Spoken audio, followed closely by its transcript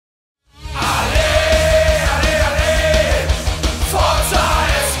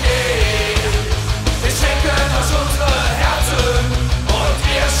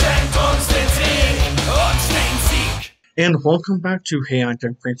and welcome back to Hey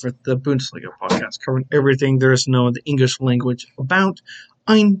Eintracht Frankfurt, the Bundesliga podcast, covering everything there is to know in the English language about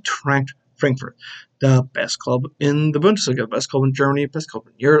Eintracht Frankfurt, the best club in the Bundesliga, best club in Germany, best club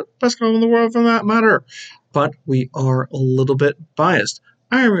in Europe, best club in the world for that matter. But we are a little bit biased.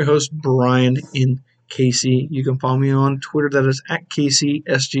 I am your host, Brian in KC. You can follow me on Twitter, that is at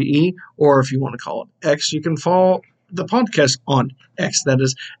KCSGE, or if you want to call it X, you can follow the podcast on X, that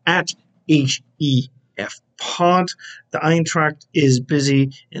is at HEF Pod. The Eintracht is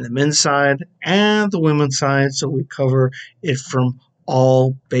busy in the men's side and the women's side, so we cover it from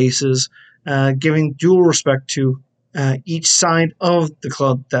all bases, giving dual respect to each side of the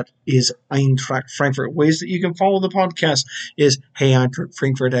club that is Eintracht Frankfurt. Ways that you can follow the podcast is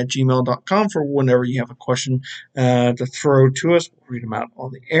heyeintrachtfrankfurt@gmail.com for whenever you have a question to throw to us. We'll read them out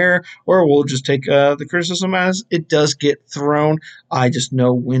on the air, or we'll just take the criticism as it does get thrown. I just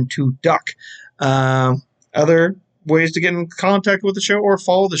know when to duck. Other ways to get in contact with the show or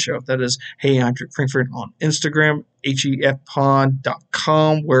follow the show, that is Hey Eintracht Frankfurt on Instagram,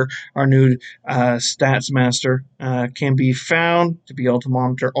 hefpod.com, where our new stats master can be found to be able to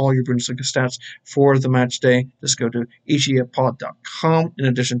monitor all your Bundesliga stats for the match day. Just go to hefpod.com, in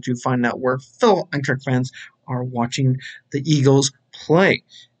addition to finding out where fellow Eintracht fans are watching the Eagles play.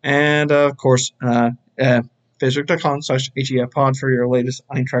 And, of course, Facebook.com/HEFpod for your latest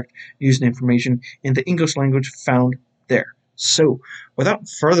Eintracht news and information in the English language found there. So, without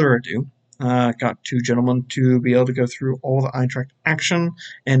further ado, got two gentlemen to be able to go through all the Eintracht action,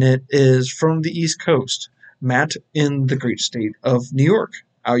 and it is from the East Coast. Matt in the great state of New York.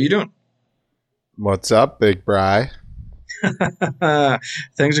 How are you doing? What's up, Big Bry?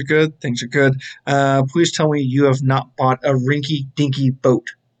 Things are good. Things are good. Please tell me you have not bought a rinky-dinky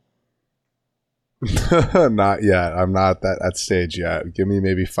boat. Not yet. I'm not at that stage yet. Give me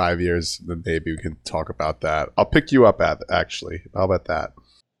maybe 5 years, then maybe we can talk about that. I'll pick you up actually. How about that?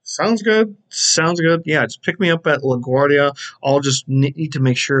 Sounds good. Sounds good. Yeah, just pick me up at LaGuardia. I'll just need to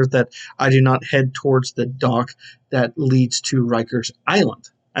make sure that I do not head towards the dock that leads to Rikers Island,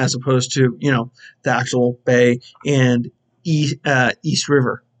 as opposed to, the actual bay and East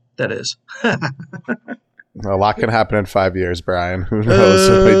River, that is. A lot can happen in 5 years, Brian. Who knows?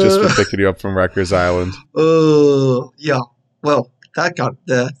 I might just be picking you up from Rikers Island. Yeah. Well, that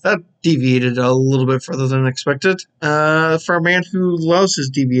deviated a little bit further than expected. For a man who loves his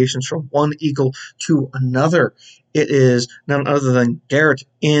deviations from one eagle to another, it is none other than Garrett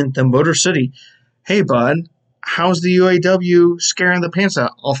in the Motor City. Hey, bud, how's the UAW scaring the pants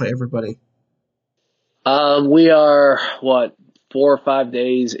off of everybody? We are 4 or 5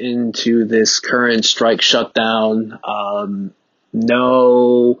 days into this current strike shutdown.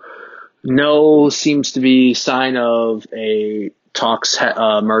 No seems to be sign of a talks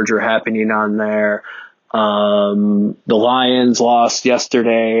merger happening on there. The Lions lost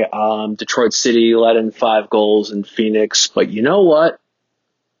yesterday. Detroit City let in 5 goals in Phoenix, but you know what?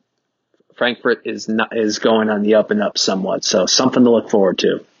 Frankfurt is going on the up and up somewhat, so something to look forward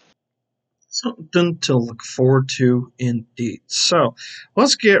to. Something to look forward to indeed. So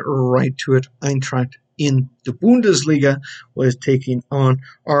let's get right to it. Eintracht in the Bundesliga was taking on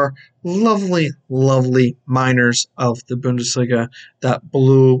our lovely, lovely miners of the Bundesliga, that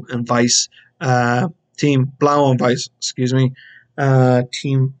blue and Weiss team, Blau and Weiss,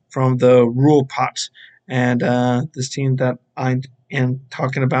 team from the Ruhrpott. And this team that I am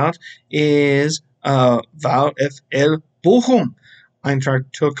talking about is VfL Bochum.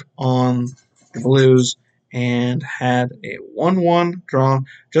 Eintracht took on the Blues and had a 1-1 draw.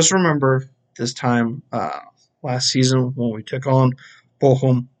 Just remember, this time last season when we took on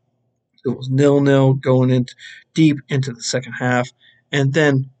Bochum, it was 0-0 going deep into the second half, and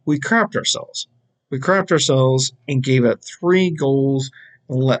then we crapped ourselves. We crapped ourselves and gave up 3 goals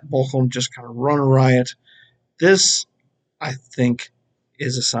and let Bochum just kind of run riot. This, I think,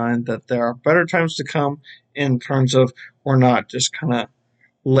 is a sign that there are better times to come in terms of we're not just kind of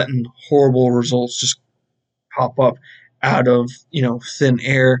letting horrible results just pop up out of, thin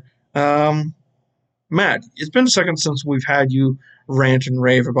air. Matt, it's been a second since we've had you rant and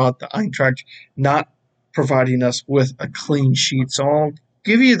rave about the Eintracht not providing us with a clean sheet. So I'll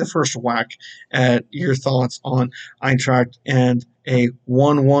give you the first whack at your thoughts on Eintracht and a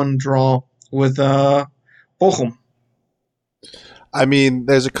 1-1 draw with Bochum. I mean,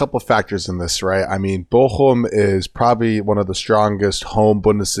 there's a couple factors in this, right? I mean, Bochum is probably one of the strongest home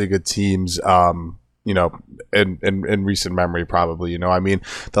Bundesliga teams, in recent memory, probably. I mean,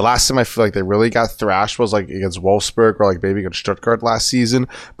 the last time I feel like they really got thrashed was like against Wolfsburg or like maybe against Stuttgart last season.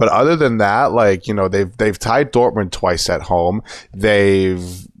 But other than that, they've tied Dortmund twice at home.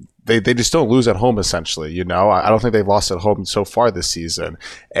 They've they just don't lose at home, essentially. I don't think they've lost at home so far this season.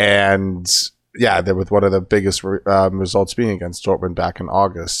 And yeah, they're with one of the biggest results being against Dortmund back in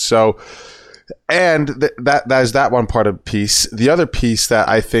August. So, and that is that one part of the piece. The other piece that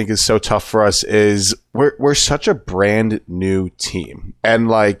I think is so tough for us is we're such a brand new team. And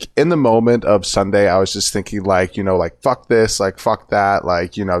like in the moment of Sunday, I was just thinking like, fuck this, like fuck that,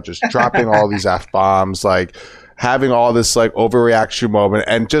 like, just dropping all these F-bombs, like having all this like overreaction moment.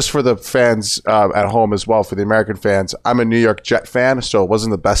 And just for the fans at home as well, for the American fans, I'm a New York Jet fan, so it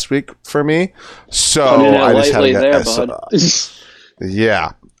wasn't the best week for me. So I just had to get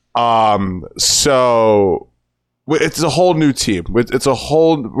yeah. So it's a whole new team.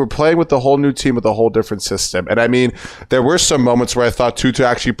 We're playing with the whole new team with a whole different system. And I mean, there were some moments where I thought Tutu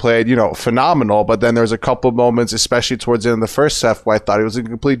actually played, phenomenal. But then there's a couple moments, especially towards the end of the first half, where I thought he was a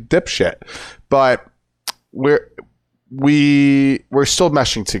complete dipshit. But we're still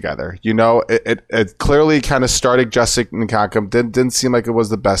meshing together. It clearly kind of started Jessic Nkankam. Didn't seem like it was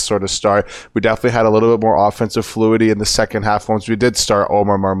the best sort of start. We definitely had a little bit more offensive fluidity in the second half once we did start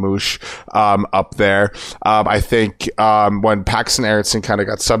Omar Marmoush up there. I think when Paxton Aronson kind of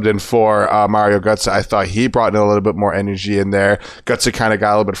got subbed in for Mario Götze, I thought he brought in a little bit more energy in there. Götze kind of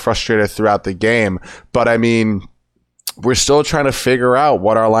got a little bit frustrated throughout the game. But I mean, we're still trying to figure out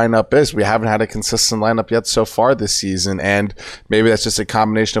what our lineup is. We haven't had a consistent lineup yet so far this season, and maybe that's just a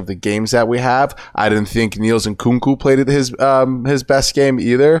combination of the games that we have. I didn't think Niels Nkunku played his best game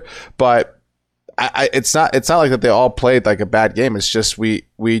either, but it's not like that they all played like a bad game. It's just we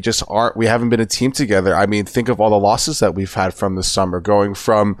haven't been a team together. I mean, think of all the losses that we've had from this summer, going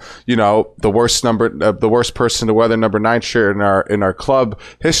from the worst person to wear the number 9 shirt in our club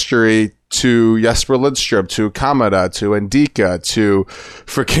history, to Jesper Lidström, to Kamada, to Ndika, to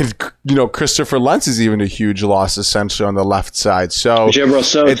freaking, Christopher Lentz is even a huge loss essentially on the left side. So Jibril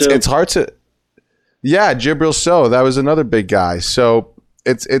Sow, it's hard to, yeah, Jibril Sow, that was another big guy. So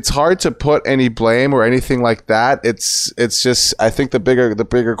it's hard to put any blame or anything like that. It's just, I think the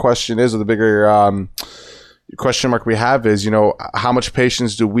bigger question is, or the bigger question mark we have is, how much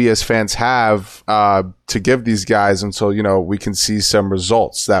patience do we as fans have to give these guys until, we can see some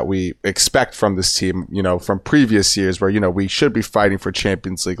results that we expect from this team, from previous years where, we should be fighting for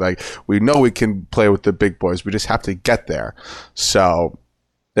Champions League. Like, we know we can play with the big boys. We just have to get there. So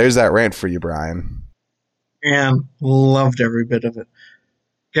there's that rant for you, Brian. And loved every bit of it.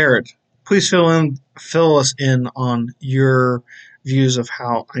 Garrett, please fill us in on your views of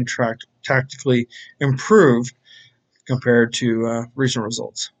how Eintracht tactically improved compared to recent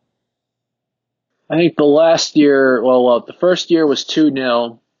results. I think the last year, the first year was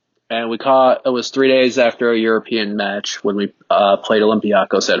 2-0, and it was 3 days after a European match when we played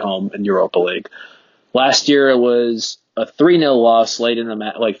Olympiacos at home in Europa League. Last year it was a 3-0 loss late in the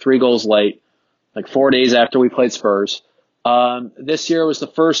match, like 3 goals late, like 4 days after we played Spurs. This year was the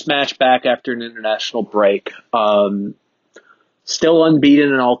first match back after an international break. Still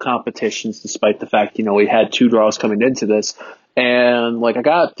unbeaten in all competitions, despite the fact, we had 2 draws coming into this. And I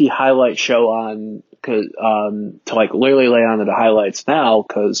got the highlight show on to literally lay on to the highlights now,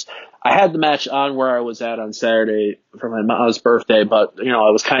 because I had the match on where I was at on Saturday for my mom's birthday, but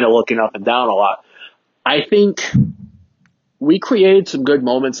I was kind of looking up and down a lot. I think we created some good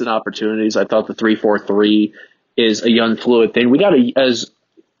moments and opportunities. I thought the 3-4-3 is a young fluid thing. We got as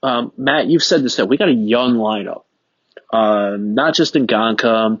Matt, you've said this, that we got a young lineup. Not just in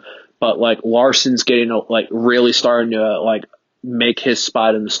Gangkam, but Larson's getting really starting to make his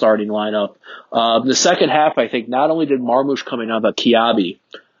spot in the starting lineup. The second half, I think not only did Marmoush coming on, but Kiabi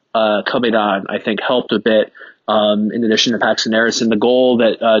coming on, I think helped a bit. In addition to Paxton Aronson, the goal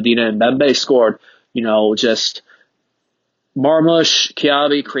that Dina Mbembe scored, just Marmoush,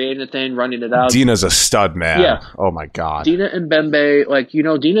 Kiabi creating a thing, running it out. Dina's a stud, man. Yeah. Oh my God. Dina Mbembe,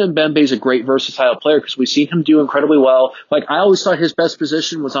 Dina Mbembe is a great versatile player because we've seen him do incredibly well. I always thought his best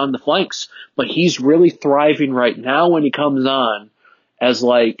position was on the flanks, but he's really thriving right now when he comes on as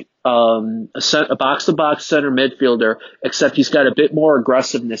a box-to-box center midfielder, except he's got a bit more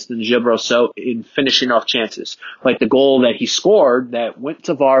aggressiveness than Jibril Sow in finishing off chances. The goal that he scored that went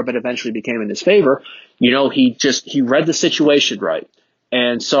to VAR but eventually became in his favor, he read the situation right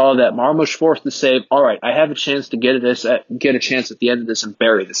and saw that Marmoush forced the save. All right, I have a chance to get a chance at the end of this and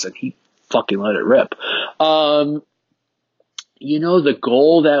bury this, and he fucking let it rip. The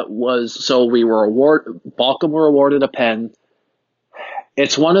goal that was, so Balkan were awarded a pen.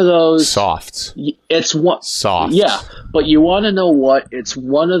 It's one of those soft. It's one soft. Yeah, but you want to know what? It's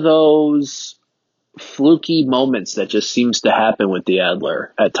one of those fluky moments that just seems to happen with the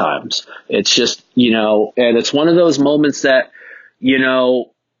Adler at times. It's just, and it's one of those moments that,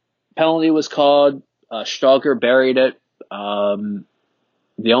 Penalty was called. Stalker buried it.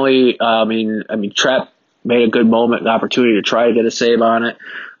 The only, Trapp made a good moment, an opportunity to try to get a save on it.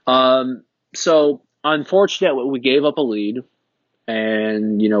 So unfortunate, we gave up a lead,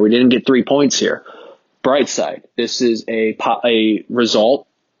 and we didn't get 3 points here. Bright side, this is a result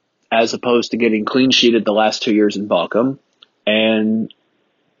as opposed to getting clean sheeted the last 2 years in Balcom, and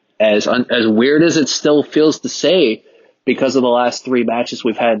as weird as it still feels to say, because of the last 3 matches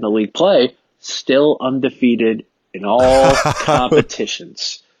we've had in the league play, still undefeated in all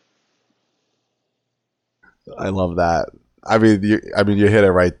competitions. I love that. I mean, you hit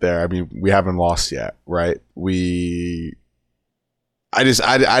it right there. I mean, we haven't lost yet, right? I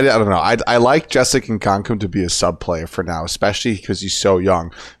don't know. I like Jessica Nkankum to be a sub player for now, especially because he's so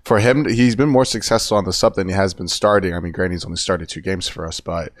young. For him, he's been more successful on the sub than he has been starting. I mean, granted, he's only started 2 games for us,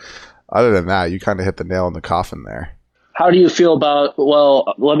 but other than that, you kind of hit the nail in the coffin there. How do you feel about,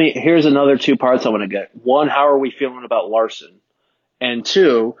 here's another 2 parts I want to get. 1, how are we feeling about Larson? And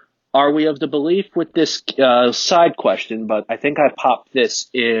 2, are we of the belief with this side question, but I think I popped this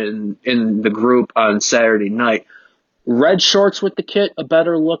in the group on Saturday night. Red shorts with the kit, a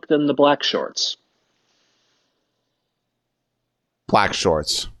better look than the black shorts? Black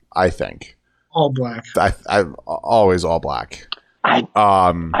shorts, I think. All black. I always all black.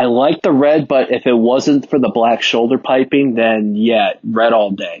 I like the red, but if it wasn't for the black shoulder piping, then yeah, red all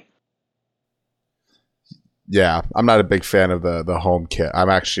day. Yeah, I'm not a big fan of the home kit. I'm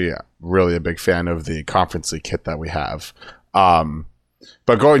actually really a big fan of the conference league kit that we have.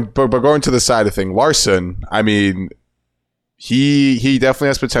 But going to the side of thing, Larson, I mean, he definitely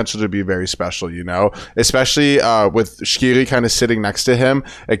has potential to be very special, especially with Shkiri kind of sitting next to him.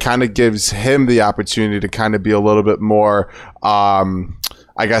 It kind of gives him the opportunity to kind of be a little bit more,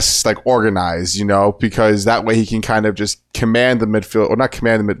 I guess, like organized, because that way he can kind of just command the midfield, or not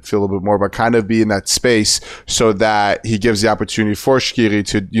command the midfield a little bit more, but kind of be in that space so that he gives the opportunity for Shkiri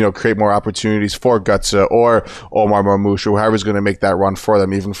to, create more opportunities for Gutsa or Omar Marmoush or whoever's going to make that run for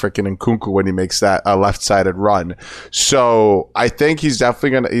them, even freaking Nkunku when he makes that left-sided run. So I think he's definitely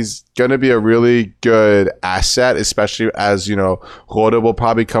going to be a really good asset, especially as, Roda will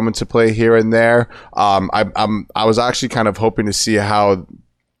probably come into play here and there. I was actually kind of hoping to see how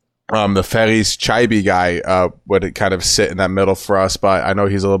the Ferris Chaibi guy would kind of sit in that middle for us, but I know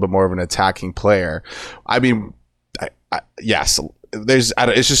he's a little bit more of an attacking player. I mean, yes,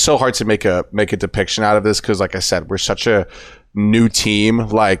 it's just so hard to make a depiction out of this because, like I said, we're such a new team.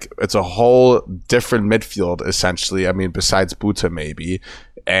 Like, it's a whole different midfield, essentially. I mean, besides Buta, maybe.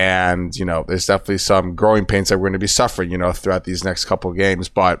 And, there's definitely some growing pains that we're going to be suffering, throughout these next couple of games.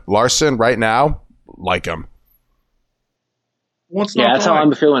 But Larson, right now, like him. That's how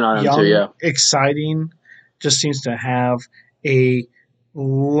I'm feeling on him too. Yeah, exciting, just seems to have a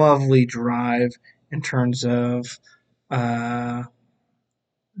lovely drive in terms of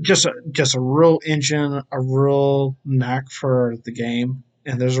just a real engine, a real knack for the game,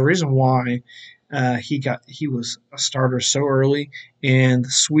 and there's a reason why he was a starter so early in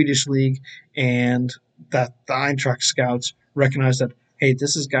the Swedish league, and that the Eintracht scouts recognize that, hey,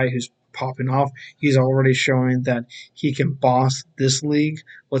 this is a guy who's popping off. He's already showing that he can boss this league.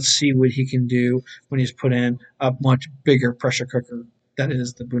 Let's see what he can do when he's put in a much bigger pressure cooker that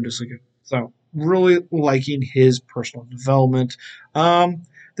is the Bundesliga. So really liking his personal development.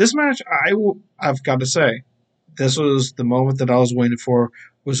 This match, I've got to say, this was the moment that I was waiting for,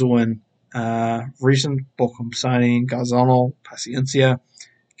 was when recent Bochum signing Gonzalo Paciencia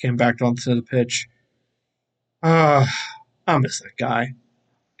came back onto the pitch. I miss that guy.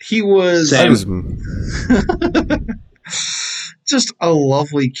 He was just a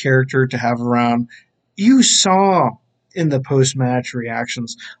lovely character to have around. You saw in the post-match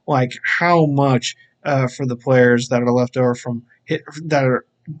reactions like how much for the players that are left over from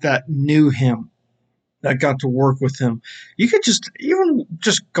that knew him, that got to work with him. You could just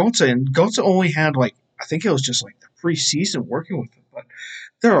Gotze, and Gotze only had I think it was just the preseason working with him, but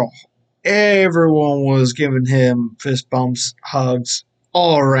everyone was giving him fist bumps, hugs,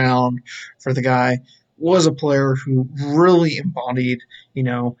 all around for the guy. Was a player who really embodied,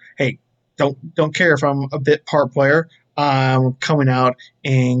 hey, don't care if I'm a bit part player. I'm coming out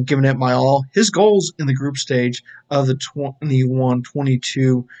and giving it my all. His goals in the group stage of the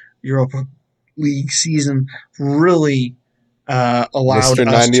 21-22 Europa League season really allowed Mr.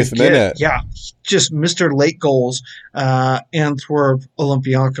 us 90th to minute. just Mr. Late goals. Antwerp,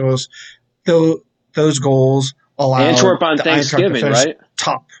 Olympiacos, those goals allowed Antwerp on the Thanksgiving, Eintracht to finish right?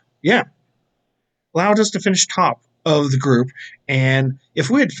 top. Yeah. Allowed us to finish top of the group. And if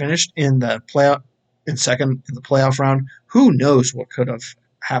we had finished in the playoff in second in the playoff round, who knows what could have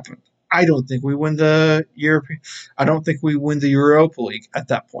happened. I don't think we win the European. I don't think we win the Europa League at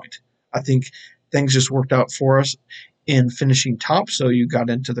that point. I think things just worked out for us in finishing top, so you got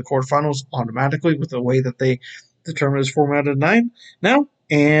into the quarterfinals automatically with the way that they determined his formatted nine now.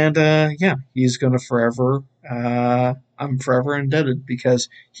 And yeah, he's gonna forever. I'm forever indebted because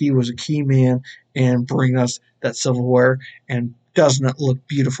he was a key man in bringing us that silverware, and doesn't it look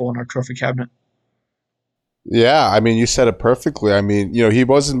beautiful in our trophy cabinet? Yeah, I mean, you said it perfectly. I mean, he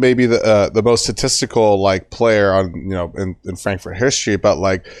wasn't maybe the most statistical like player on in Frankfurt history, but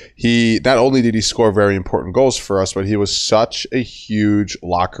like he not only did he score very important goals for us, but he was such a huge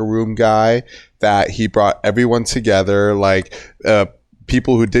locker room guy that he brought everyone together. Like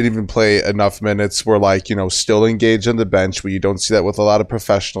people who didn't even play enough minutes were like still engaged on the bench. Where you don't see that with a lot of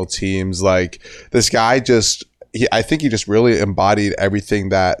professional teams. Like this guy just I think he just really embodied everything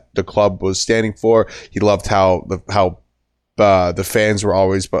that the club was standing for. He loved how the fans were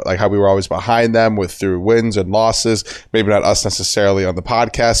always, but like how we were always behind them with through wins and losses. Maybe not us necessarily on the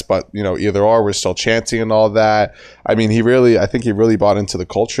podcast, but either or, we're still chanting and all that. I mean, I think he really bought into the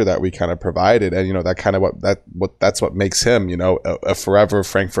culture that we kind of provided, and that kind of that's what makes him a forever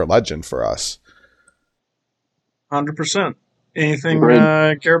Frankfurt legend for us. 100%. Anything,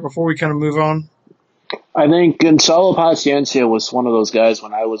 Agreed. Garrett? Before we kind of move on. I think Gonzalo Paciencia was one of those guys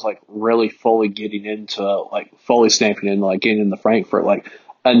when I was like really fully getting into like fully stamping in like getting into Frankfurt, like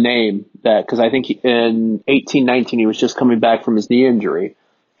a name that because I think in 18-19 he was just coming back from his knee injury,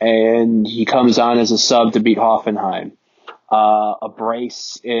 and he comes on as a sub to beat Hoffenheim, a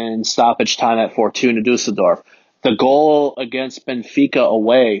brace in stoppage time at Fortuna Dusseldorf, the goal against Benfica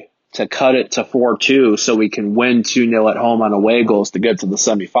away to cut it to 4-2 so we can win 2-0 at home on away goals to get to the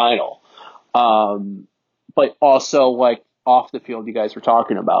semifinal. But also like off the field, you guys were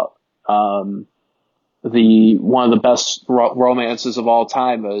talking about, the one of the best romances of all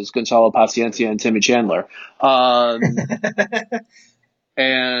time is Gonzalo Paciencia and Timmy Chandler. And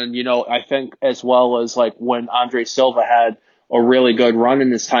I think as well as like when Andre Silva had a really good run in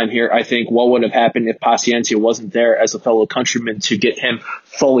this time here, I think what would have happened if Paciencia wasn't there as a fellow countryman to get him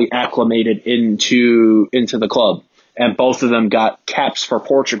fully acclimated into the club. And both of them got caps for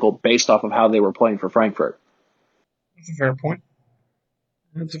Portugal based off of how they were playing for Frankfurt. That's a fair point.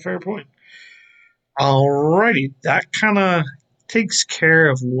 That's a fair point. Alrighty, that kind of takes care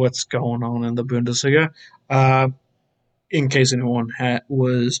of what's going on in the Bundesliga. In case anyone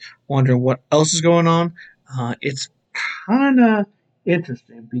was wondering what else is going on, it's kind of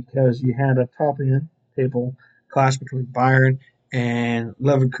interesting because you had a top end table clash between Bayern and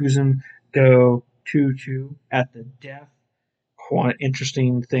Leverkusen go 2-2 at the death. Quite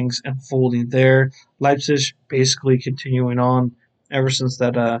interesting things unfolding there. Leipzig basically continuing on ever since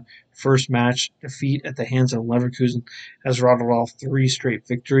that first match defeat at the hands of Leverkusen has rattled off 3 straight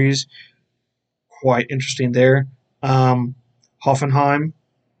victories. Quite interesting there. Hoffenheim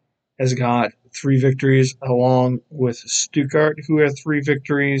has got 3 victories along with Stuttgart, who have 3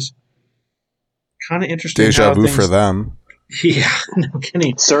 victories. Kind of interesting. Deja vu for them. Yeah, no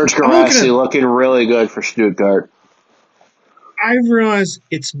kidding. Serge Garassi looking really good for Stuttgart. I realize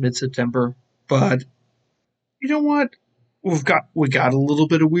it's mid-September, but you know what? We got a little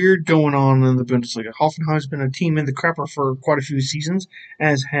bit of weird going on in the Bundesliga. Hoffenheim's been a team in the crapper for quite a few seasons,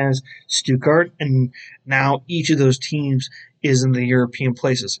 as has Stuttgart, and now each of those teams is in the European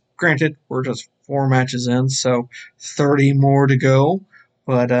places. Granted, we're just 4 matches in, so 30 more to go.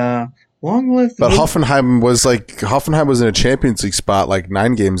 But long live the Hoffenheim was in a Champions League spot like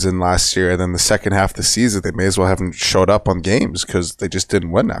 9 games in last year, and then the second half of the season they may as well haven't showed up on games because they just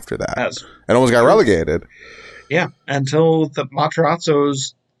didn't win after that and almost got relegated. Yeah, until the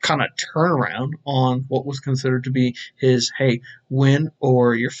Materazzo's kind of turnaround on what was considered to be his win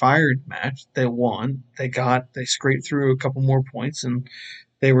or you're fired match. They won. They scraped through a couple more points, and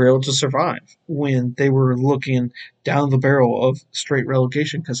they were able to survive when they were looking down the barrel of straight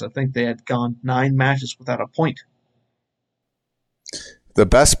relegation because I think they had gone 9 matches without a point. The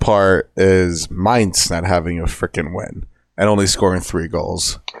best part is Mainz not having a freaking win and only scoring 3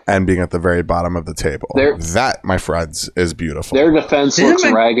 goals and being at the very bottom of the table. That, my friends, is beautiful. Their defense looks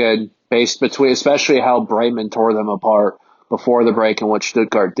ragged especially how Bremen tore them apart before the break and what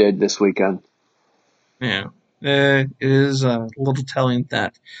Stuttgart did this weekend. Yeah. It is a little telling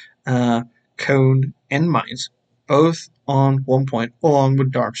that Cone and Mainz, both on 1 point, along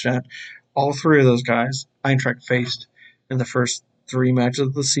with Darmstadt, all 3 of those guys, Eintracht faced in the first 3 matches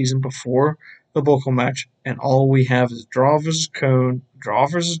of the season before the Bochum match, and all we have is draw versus Cone, draw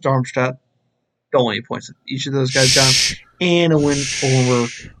versus Darmstadt. The only points that each of those guys got, and a win over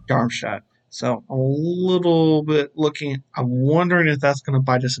Darmstadt. So I'm a little bit I'm wondering if that's going to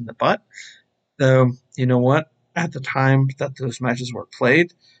bite us in the butt. Though, you know what? At the time that those matches were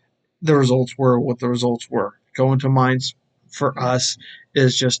played, the results were what the results were. Going to mines for us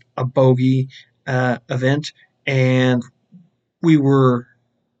is just a bogey event, and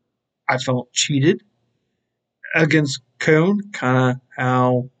I felt cheated against Cone, kind of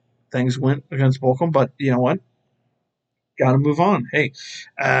how things went against Bolcom, but you know what? Got to move on. Hey,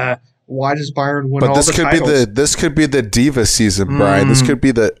 why does Byron win But all the titles? this could be the diva season, Brian. This Mm, could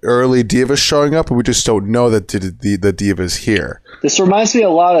be the early divas showing up, and we just don't know that the divas here. This reminds me a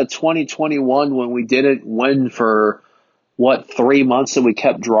lot of 2021 when we didn't win for 3 months and we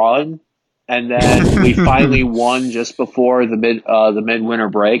kept drawing, and then we finally won just before the midwinter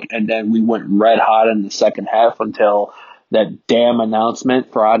break, and then we went red hot in the second half until that damn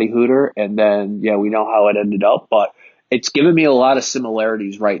announcement for Adi Hooter, and then yeah, we know how it ended up, but it's given me a lot of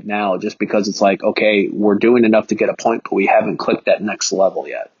similarities right now, just because it's like, okay, we're doing enough to get a point, but we haven't clicked that next level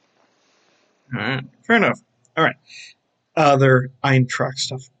yet. all right, fair enough. All right, other Eintracht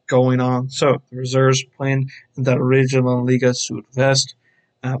stuff going on. So the reserves playing in the Regional Liga Südwest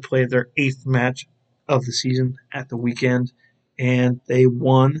played their 8th match of the season at the weekend, and they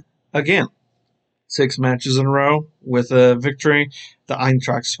won again. 6 matches in a row with a victory. The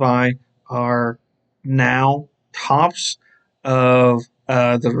Eintracht Spy are now tops of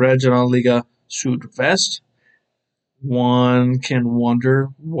the Regional Liga Südwest. One can wonder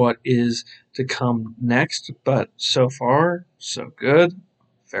what is to come next, but so far, so good.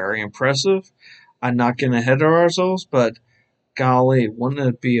 Very impressive. I'm not getting ahead of ourselves, but golly, wouldn't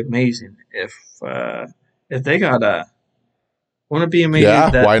it be amazing if they got a? Wouldn't it be amazing Yeah,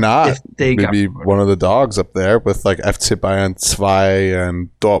 that why not? if they got Maybe promoted? one of the dogs up there with like FC Bayern 2 and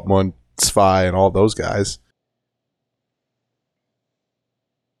Dortmund 2 and all those guys.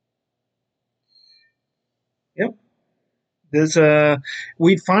 Yep. This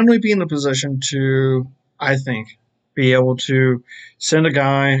we'd finally be in a position to, I think, be able to send a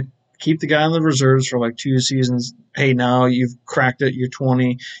guy, keep the guy in the reserves for like 2 seasons. Hey, now you've cracked it. You're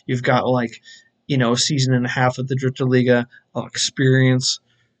 20. You've got like, a season and a half of the Dritte Liga of experience.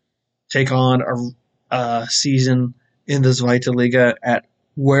 Take on a season in the Zweite Liga at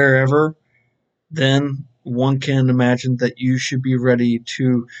wherever. Then one can imagine that you should be ready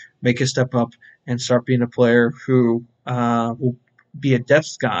to make a step up and start being a player who will be a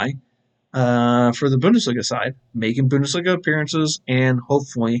depth guy for the Bundesliga side, making Bundesliga appearances and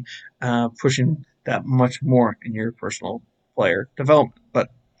hopefully pushing that much more in your personal player development. But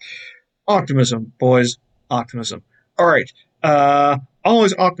optimism, boys, optimism. All right.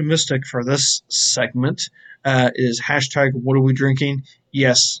 Always optimistic for this segment is hashtag what are we drinking?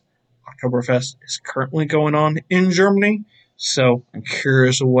 Yes, Oktoberfest is currently going on in Germany. So I'm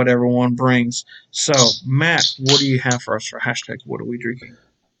curious of what everyone brings. So, Matt, what do you have for us for hashtag what are we drinking?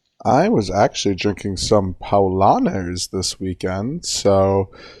 I was actually drinking some Paulaners this weekend,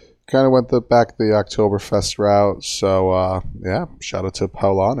 so kind of went back the Oktoberfest route. So yeah, shout out to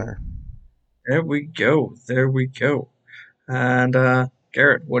Paulaner. There we go. There we go. And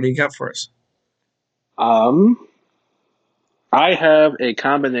Garrett, what do you got for us? Um, I have a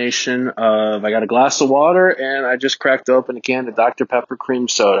combination of, I got a glass of water and I just cracked open a can of Dr. Pepper cream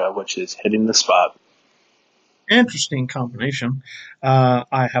soda, which is hitting the spot. Interesting combination.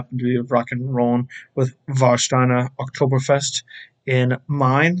 I happen to be rock and rolling with Warsteiner Oktoberfest in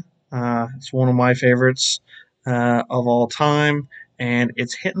mine. It's one of my favorites of all time, and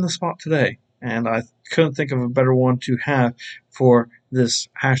it's hitting the spot today. And I couldn't think of a better one to have for this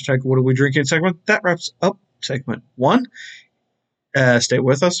hashtag What Are We Drinking segment. That wraps up segment 1. Stay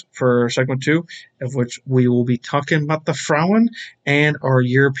with us for segment 2, of which we will be talking about the Frauen and our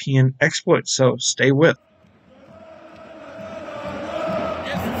European exploits. So stay with.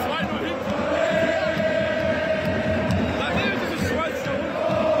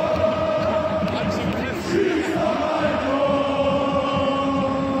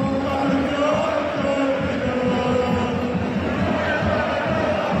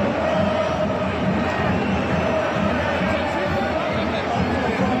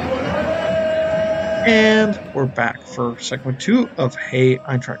 And we're back for segment 2 of Hey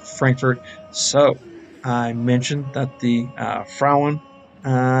Eintracht Frankfurt. So, I mentioned that the Frauen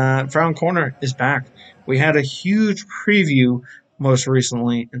Corner is back. We had a huge preview most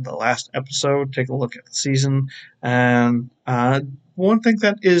recently in the last episode. Take a look at the season. And one thing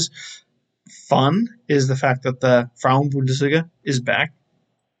that is fun is the fact that the Frauen Bundesliga is back.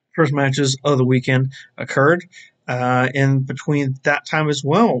 First matches of the weekend occurred. in between that time as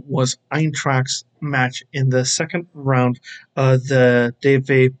well was Eintracht's match in the second round of the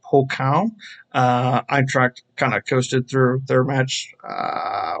DFB Pokal. Eintracht kind of coasted through their match.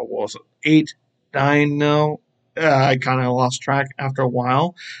 What was it, 8-9-0? I kind of lost track after a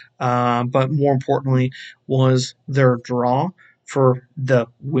while. But more importantly was their draw for the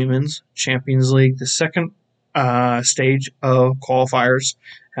Women's Champions League. The second stage of qualifiers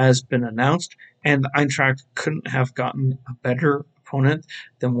has been announced, and Eintracht couldn't have gotten a better opponent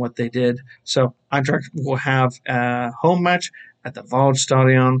than what they did. So Eintracht will have a home match at the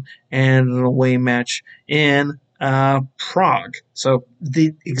Waldstadion and an away match in Prague. So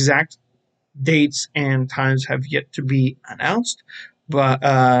the exact dates and times have yet to be announced, but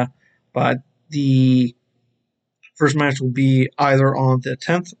the first match will be either on the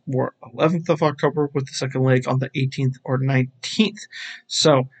 10th or 11th of October, with the second leg on the 18th or 19th.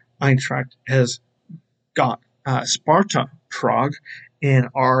 So Eintracht has got Sparta Prague in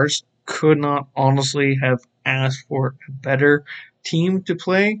ours. Could not honestly have asked for a better team to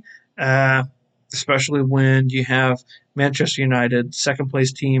play, especially when you have Manchester United, second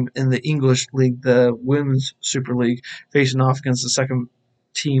place team in the English League, the Women's Super League, facing off against the second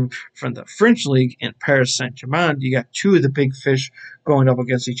team from the French League in Paris Saint-Germain. You got two of the big fish going up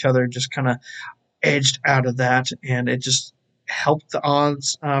against each other, just kind of edged out of that, and it just helped the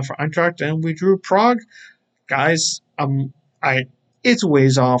odds for Eintracht, and we drew Prague. Guys, it's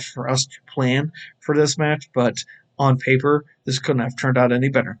ways off for us to plan for this match, but on paper, this couldn't have turned out any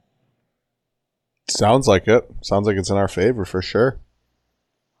better. Sounds like it. Sounds like it's in our favor for sure.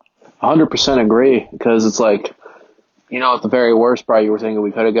 100% agree, because it's like, at the very worst, probably you were thinking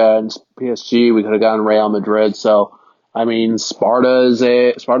we could have gotten PSG, we could have gotten Real Madrid. So, I mean, Sparta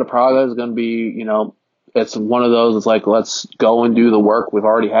Praga is going to be, it's one of those. It's like, let's go and do the work. We've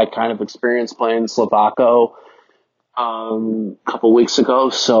already had kind of experience playing Slovako a couple weeks ago,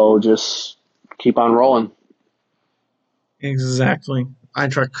 so just keep on rolling. Exactly.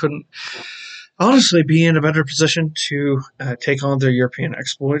 Eintracht couldn't honestly be in a better position to take on their European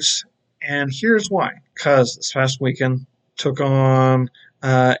exploits. And here's why. Because this past weekend took on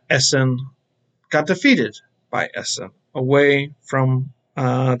Essen, got defeated by Essen away from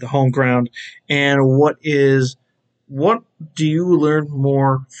the home ground. And what do you learn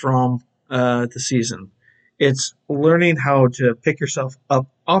more from the season? It's learning how to pick yourself up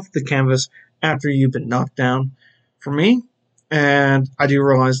off the canvas after you've been knocked down. For me, and I do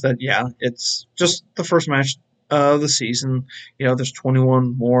realize that, it's just the first match of the season. There's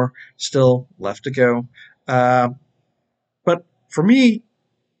 21 more still left to go. But for me,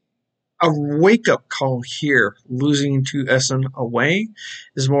 a wake-up call here, losing to Essen away,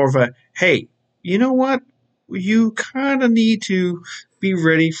 is more of a, hey, you know what? You kind of need to be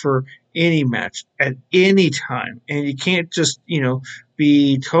ready for any match at any time. And you can't just,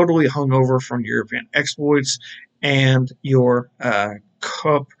 be totally hungover from European exploits and your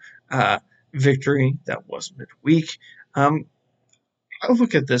cup victory that was midweek. I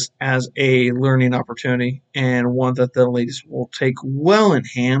look at this as a learning opportunity, and one that the ladies will take well in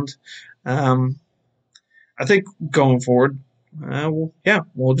hand. I think going forward,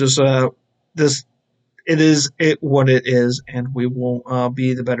 we'll just this it is what it is, and we will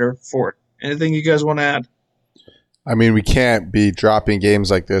be the better for it. Anything you guys want to add? I mean, we can't be dropping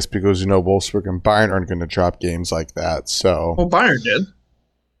games like this because, Wolfsburg and Bayern aren't going to drop games like that. So, well, Bayern did.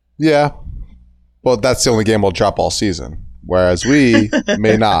 Yeah. Well, that's the only game we'll drop all season, whereas we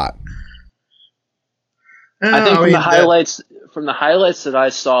may not. I think from the highlights that I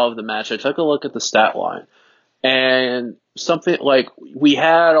saw of the match, I took a look at the stat line, and something like we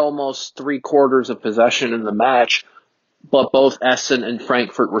had almost 3/4 of possession in the match, but both Essen and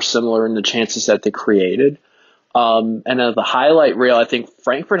Frankfurt were similar in the chances that they created. And of the highlight reel, I think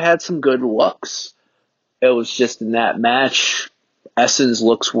Frankfurt had some good looks. It was just in that match, Essen's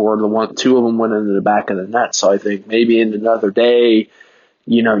looks were two of them went into the back of the net. So I think maybe in another day,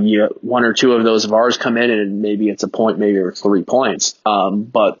 one or two of those of ours come in and maybe it's a point, maybe it's 3 points.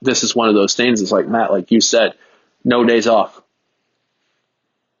 But this is one of those things. It's like, Matt, like you said, no days off.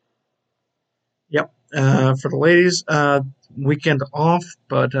 Yep. For the ladies, weekend off,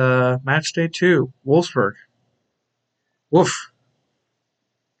 but match day 2, Wolfsburg. Woof.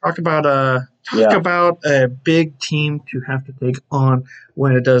 Talk about a big team to have to take on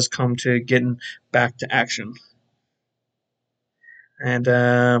when it does come to getting back to action. And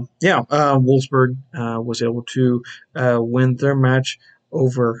Wolfsburg was able to win their match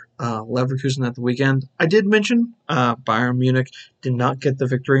over Leverkusen at the weekend. I did mention Bayern Munich did not get the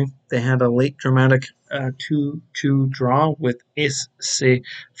victory. They had a late dramatic 2-2 draw with SC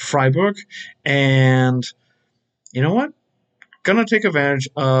Freiburg, and you know what? Gonna take advantage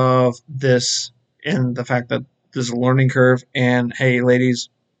of this and the fact that there's a learning curve. And hey, ladies,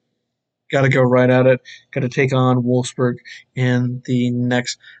 got to go right at it. Got to take on Wolfsburg in the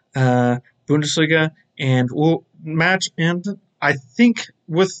next Bundesliga and we'll match. And I think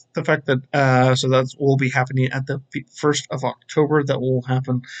with the fact that so that will be happening at the 1st of October. That will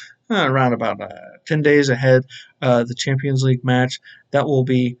happen around about 10 days ahead. The Champions League match that will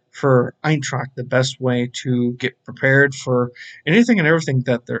be for Eintracht the best way to get prepared for anything and everything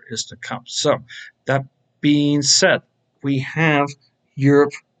that there is to come. So that being said, we have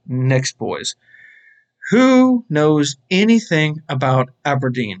Europe next, boys. Who knows anything about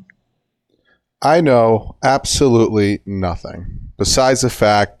Aberdeen? I know absolutely nothing besides the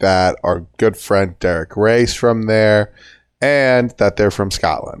fact that our good friend Derek Ray's from there and that they're from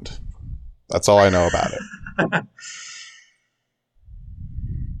Scotland. That's all I know about it.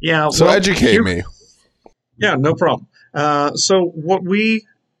 Yeah. So well, educate me. Yeah, no problem. So what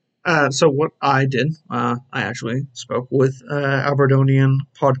I did, I actually spoke with Aberdonian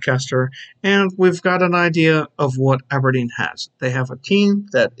podcaster, and we've got an idea of what Aberdeen has. They have a team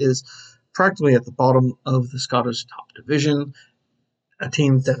that is practically at the bottom of the Scottish top division, a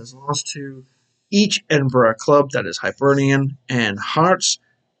team that has lost to each Edinburgh club, that is Hibernian and Hearts,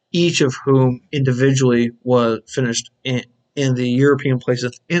 each of whom individually was finished in the European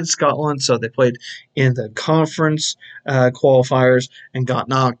places in Scotland. So they played in the conference qualifiers and got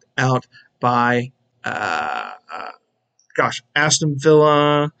knocked out by, Aston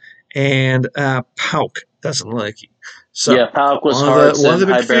Villa and PAOK Thessaloniki. So yeah, PAOK was Hearts and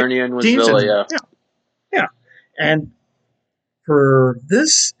Hibernian was Villa, yeah. And for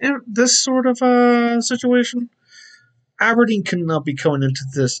this sort of situation, Aberdeen could not be coming into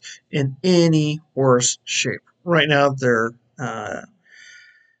this in any worse shape. Right now, they're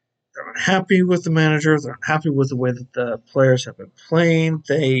unhappy with the manager. They're unhappy with the way that the players have been playing.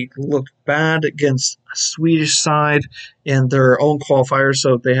 They looked bad against a Swedish side in their own qualifiers,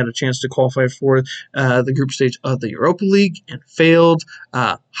 so they had a chance to qualify for the group stage of the Europa League and failed.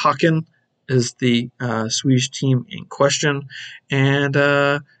 Häcken is the Swedish team in question. And,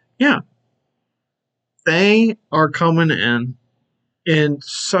 they are coming in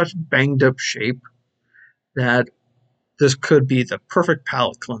such banged up shape that this could be the perfect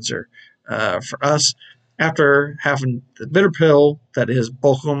palate cleanser for us after having the bitter pill that is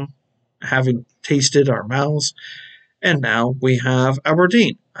Bochum, having tasted our mouths. And now we have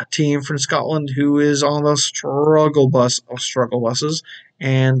Aberdeen, a team from Scotland who is on the struggle bus of struggle buses.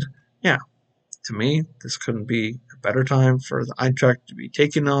 And yeah, to me, this couldn't be a better time for the Eintracht to be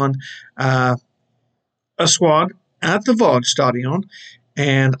taking on a squad at the Waldstadion.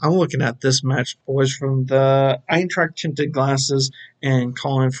 And I'm looking at this match, boys, from the Eintracht tinted glasses and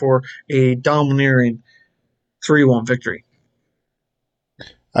calling for a domineering 3-1 victory.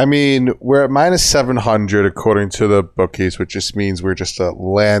 I mean, we're at minus 700 according to the bookies, which just means we're just a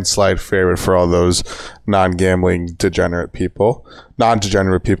landslide favorite for all those non-degenerate people,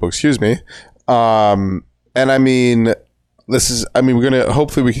 excuse me. And I mean, we're going to,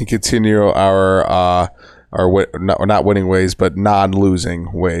 hopefully we can continue our not winning ways, but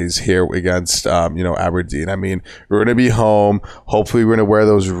non-losing ways here against, Aberdeen. I mean, we're going to be home. Hopefully we're going to wear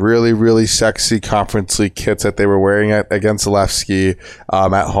those really, really sexy Conference League kits that they were wearing against Levski,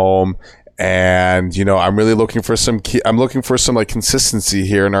 at home. And, I'm really looking for some like consistency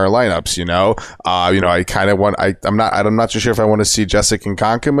here in our lineups, I kind of want, I'm not too sure if I want to see Jessic and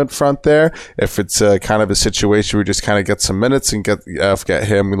Conkham in front there. If it's kind of a situation where we just kind of get some minutes and get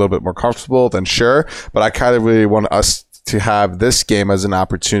him a little bit more comfortable, then sure. But I kind of really want us to have this game as an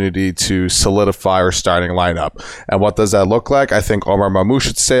opportunity to solidify our starting lineup. And what does that look like? I think Omar Mamou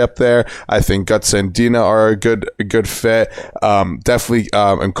should stay up there. I think Guts and Dina are a good fit. Definitely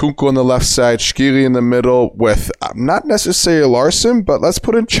Nkunku on the left side, Shkiri in the middle with not necessarily Larson, but let's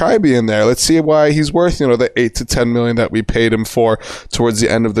put in Chaibi in there. Let's see why he's worth, the 8 to 10 million that we paid him for towards the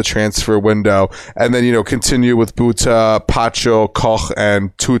end of the transfer window. And then, continue with Buta, Pacho, Koch,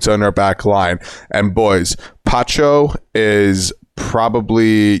 and Tuta in our back line. And boys, Pacho is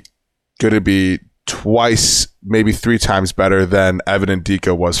probably going to be twice, maybe 3 times better than Evan and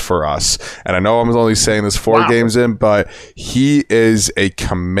Dika was for us. And I know I'm only saying this 4 games in, but he is a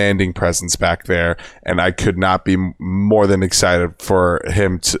commanding presence back there. And I could not be more than excited for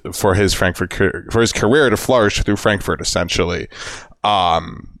him for his career to flourish through Frankfurt, essentially.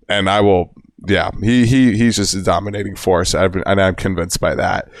 And I will. Yeah, he's just a dominating force, and I'm convinced by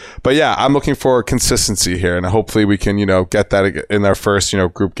that. But yeah, I'm looking for consistency here, and hopefully we can, get that in our first,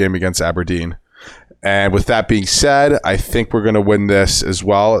 group game against Aberdeen. And with that being said, I think we're going to win this as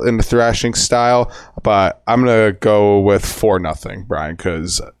well in the thrashing style. But I'm going to go with 4-0, Brian,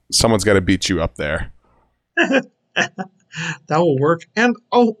 because someone's got to beat you up there. That will work. And,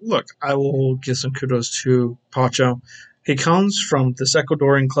 look, I will give some kudos to Pacho. He comes from this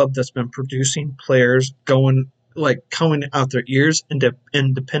Ecuadorian club that's been producing players coming out their ears,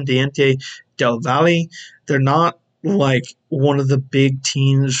 Independiente del Valle. They're not like one of the big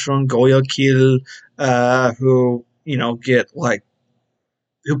teams from Guayaquil who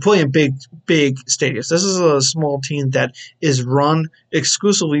play in big stadiums. This is a small team that is run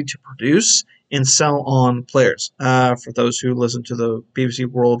exclusively to produce and sell on players. For those who listen to the BBC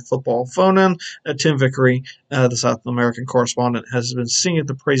World Football Phone-In, Tim Vickery, the South American correspondent, has been singing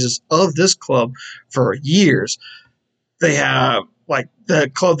the praises of this club for years. They have,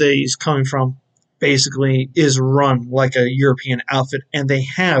 the club that he's coming from basically is run like a European outfit, and they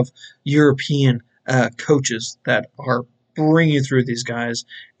have European coaches that are bringing through these guys,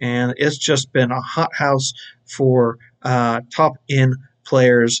 and it's just been a hothouse for top-end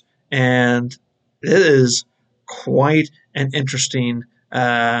players, and it is quite an interesting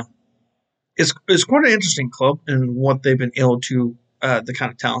it's quite an interesting club and what they've been able to the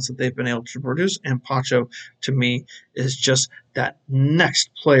kind of talents that they've been able to produce. And Pacho, to me, is just that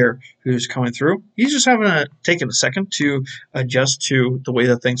next player who's coming through. He's just taken a second to adjust to the way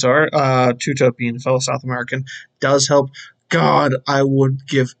that things are. Tuta, being a fellow South American, does help. God, I would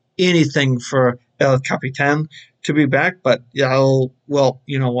give anything for El Capitan to be back, but you know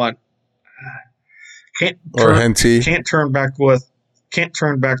what? Can't turn back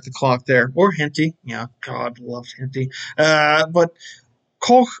the clock there. Or Henty. Yeah, God loves Henty. But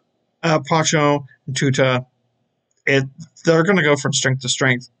Koch, Pacho, and Tuta, they're going to go from strength to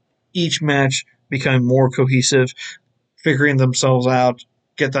strength. Each match becoming more cohesive, figuring themselves out,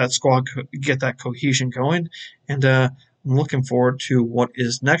 get that cohesion going. And I'm looking forward to what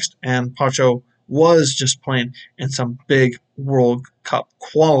is next. And Pacho was just playing in some big World Cup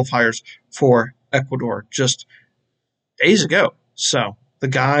qualifiers for Ecuador just days ago. So the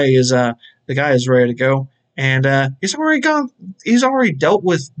guy is ready to go, and he's already dealt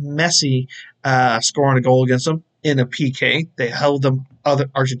with Messi scoring a goal against him in a PK. They held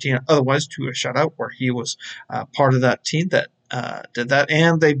Argentina otherwise to a shutout, where he was part of that team that did that,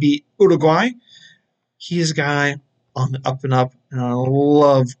 and they beat Uruguay. He is a guy on the up and up, and I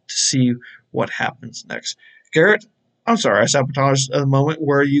love to see what happens next. Garrett, I'm sorry I sabotaged a moment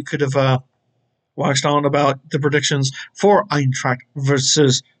where you could have waxed on about the predictions for Eintracht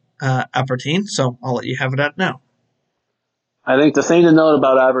versus Aberdeen, so I'll let you have it at now. I think the thing to note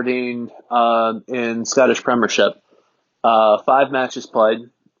about Aberdeen in Scottish Premiership, 5 matches played,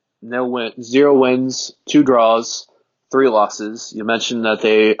 0 wins, 2 draws, 3 losses. You mentioned that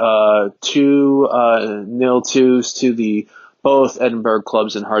they 2 0-2s to the both Edinburgh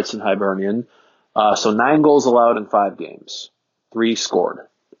clubs in Hearts and Hibernian. So 9 goals allowed in 5 games, 3 scored.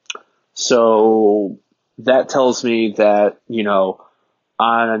 So that tells me that,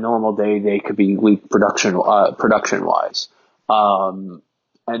 on a normal day, they could be weak production-wise. And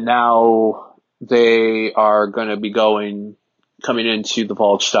now they are going to be coming into the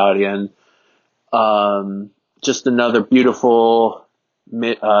Waldstadion. Just another beautiful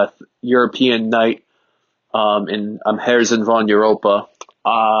European night in Herzen von Europa.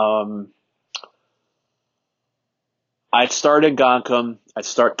 I'd start in Gonkum. I'd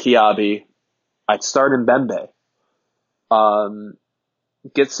start Kiabi. I'd start in Bembe.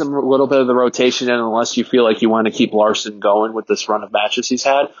 Get a little bit of the rotation in, unless you feel like you want to keep Larson going with this run of matches he's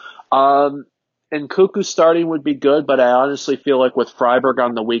had. And Cuckoo starting would be good, but I honestly feel like with Freiburg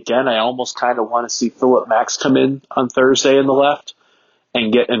on the weekend, I almost kind of want to see Philip Max come in on Thursday in the left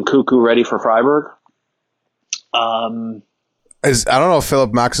and get Cuckoo ready for Freiburg. I don't know if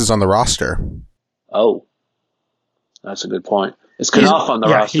Philip Max is on the roster. Oh, that's a good point. Is Knopf on the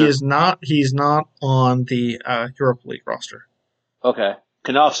roster? He's not on the Europa League roster. Okay.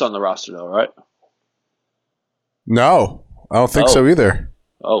 Knopf's on the roster, though, right? No, I don't think so either.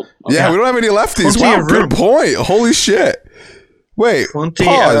 Oh. Okay. Yeah, we don't have any lefties. Wow, good point. Holy shit. Wait,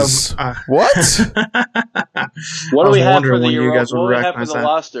 pause. What? What do we have for the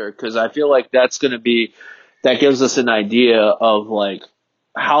roster? Because I feel like that gives us an idea of,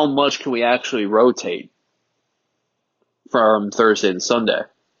 how much can we actually rotate from Thursday to Sunday.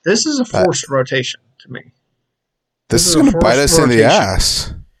 This is a forced rotation to me. This is going to bite us in the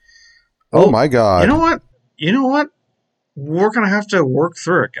ass. Oh my God. You know what? We're going to have to work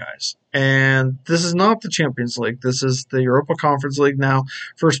through it, guys. And this is not the Champions League. This is the Europa Conference League now.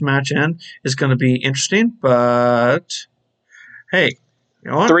 First match in is going to be interesting, but hey,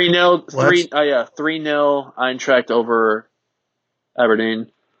 You know what? 3-0, Let's- 3-0 Eintracht over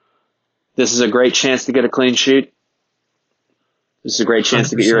Aberdeen. This is a great chance to get a clean sheet. This is a great chance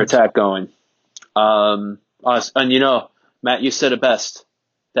to get your 100%. attack going. And Matt, you said it best.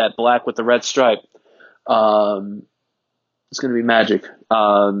 That black with the red stripe. It's going to be magic.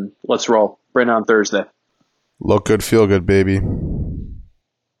 Let's roll. Bring it on Thursday. Look good, feel good, baby.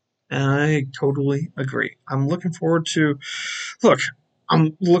 I totally agree. I'm looking forward to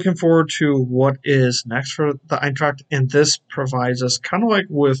what is next for the Eintracht, and this provides us kind of like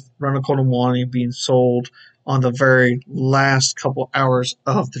with Ronald Colomwani being sold on the very last couple hours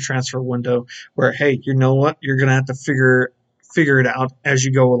of the transfer window, where hey, you know what, you're gonna have to figure it out as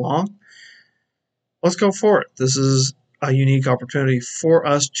you go along. Let's go for it. This is a unique opportunity for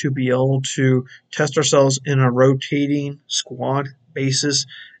us to be able to test ourselves in a rotating squad basis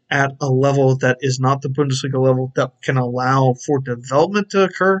at a level that is not the Bundesliga level that can allow for development to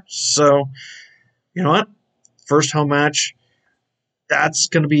occur. So, you know what? First home match, that's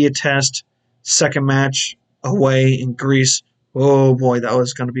going to be a test. Second match away in Greece. Oh boy, that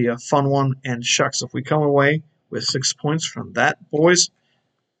was going to be a fun one. And shucks, if we come away with 6 points from that, boys,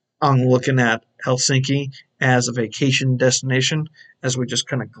 I'm looking at Helsinki as a vacation destination as we just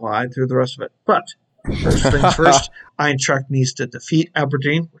kind of glide through the rest of it. But first things first, Eintracht needs to defeat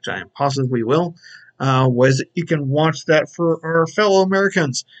Aberdeen, which I am positive we will. You can watch that for our fellow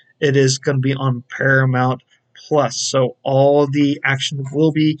Americans. It is going to be on Paramount Plus, so all the action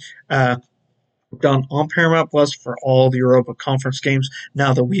will be done on Paramount Plus for all the Europa Conference games.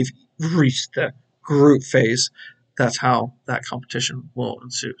 Now that we've reached the group phase, that's how that competition will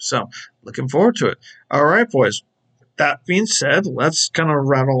ensue. So, looking forward to it. All right, boys. That being said, let's kind of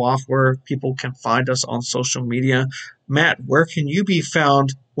rattle off where people can find us on social media. Matt, where can you be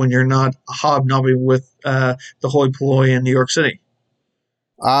found when you're not hobnobbing with the hoi polloi in New York City?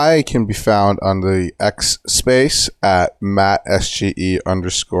 I can be found on the X space at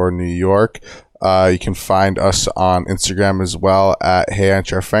MattSGE_New York. You can find us on Instagram as well at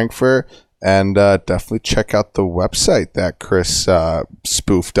HeyAntRankFurt. And definitely check out the website that Chris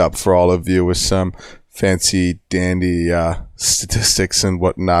spoofed up for all of you with some fancy dandy statistics and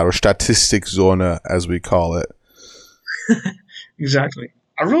whatnot, or Statistikszone as we call it. Exactly.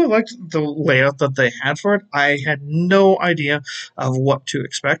 I really liked the layout that they had for it. I had no idea of what to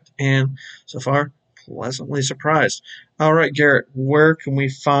expect, and so far, pleasantly surprised. All right, Garrett, where can we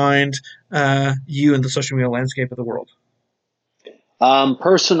find you in the social media landscape of the world?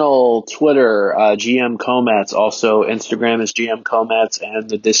 Personal Twitter, GM Comats. Also, Instagram is GM Comats, and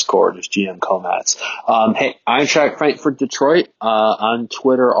the Discord is GM Comats. Hey, Eintracht Frankfurt Detroit, on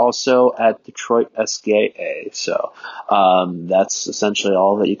Twitter also at Detroit SGA. So, that's essentially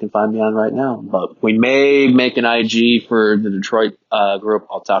all that you can find me on right now. But we may make an IG for the Detroit, group.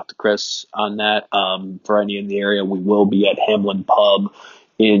 I'll talk to Chris on that. For any in the area, we will be at Hamlin Pub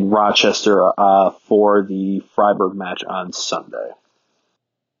in Rochester, for the Freiburg match on Sunday.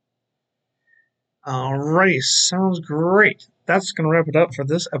 Alrighty, sounds great. That's going to wrap it up for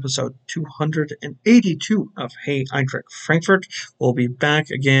this episode 282 of Hey Eintracht Frankfurt. We'll be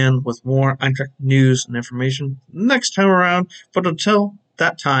back again with more Eintracht news and information next time around. But until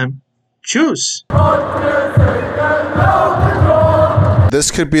that time, choose.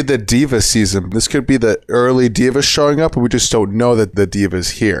 This could be the Diva season. This could be the early Diva showing up, and we just don't know that the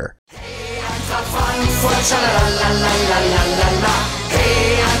Diva's here. Hey, I'm Frankfurt, la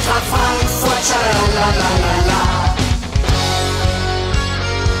la la la la.